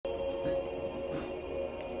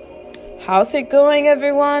How's it going,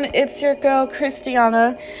 everyone? It's your girl,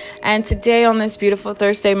 Christiana, and today on this beautiful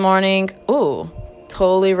Thursday morning,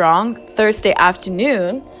 totally wrong, Thursday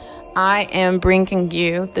afternoon, I am bringing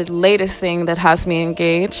you the latest thing that has me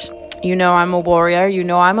engaged. You know I'm a warrior, you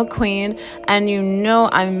know I'm a queen, and you know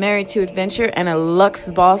I'm married to adventure and a luxe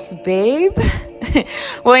boss babe.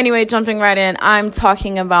 Well, anyway, jumping right in, I'm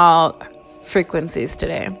talking about frequencies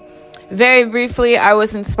today. Very briefly, I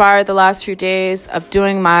was inspired the last few days of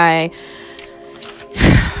doing my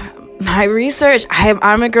research.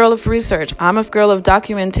 I'm a girl of research. I'm a girl of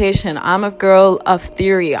documentation. I'm a girl of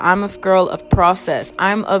theory. I'm a girl of process.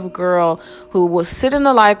 I'm a girl who will sit in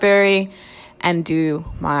the library and do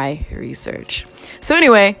my research. So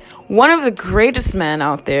anyway, one of the greatest men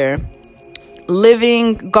out there,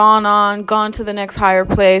 living, gone to the next higher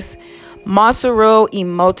place, Masaru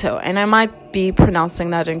Emoto, and I might be pronouncing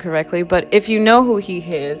that incorrectly, but if you know who he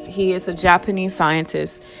is a Japanese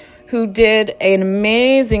scientist who did an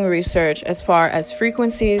amazing research as far as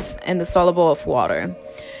frequencies in the soluble of water.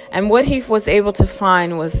 And what he was able to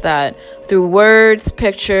find was that through words,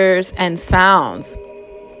 pictures, and sounds,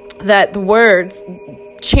 that the words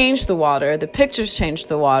change the water, the pictures change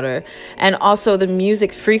the water, and also the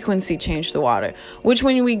music frequency changed the water, which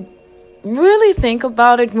when we really think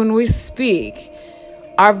about it, when we speak,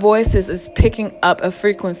 our voices is picking up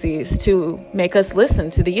frequencies to make us listen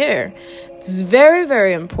to the air. It's very,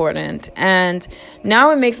 very important. And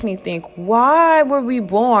now it makes me think, why were we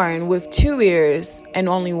born with 2 ears and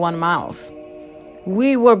only 1 mouth?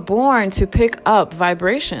 We were born to pick up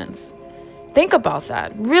vibrations. Think about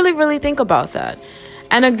that. Really, really think about that.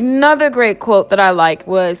 And another great quote that I like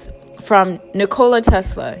was from Nikola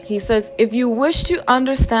Tesla. He says, if you wish to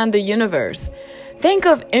understand the universe, think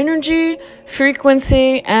of energy,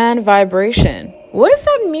 frequency, and vibration. What does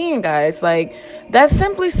that mean, guys? Like, that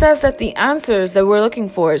simply says that the answers that we're looking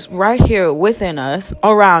for is right here within us,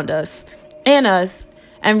 around us, in us,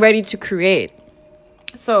 and ready to create.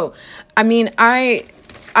 So,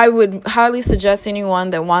 I would highly suggest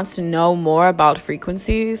anyone that wants to know more about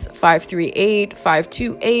frequencies, 538,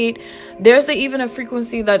 528. There's even a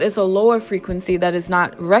frequency that is a lower frequency that is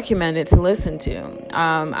not recommended to listen to.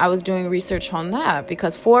 I was doing research on that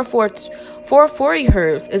because 440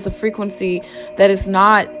 hertz is a frequency that is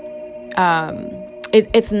not,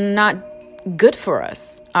 it's not good for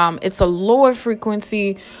us. It's a lower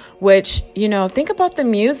frequency, which, think about the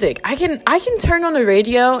music. I can turn on the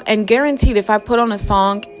radio and guaranteed if I put on a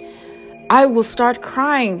song, I will start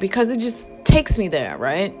crying because it just takes me there,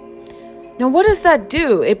 right? Now, what does that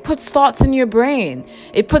do? It puts thoughts in your brain.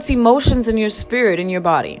 It puts emotions in your spirit, in your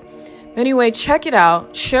body. Anyway, check it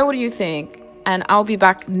out. Share what you think. And I'll be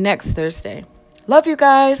back next Thursday. Love you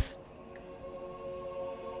guys.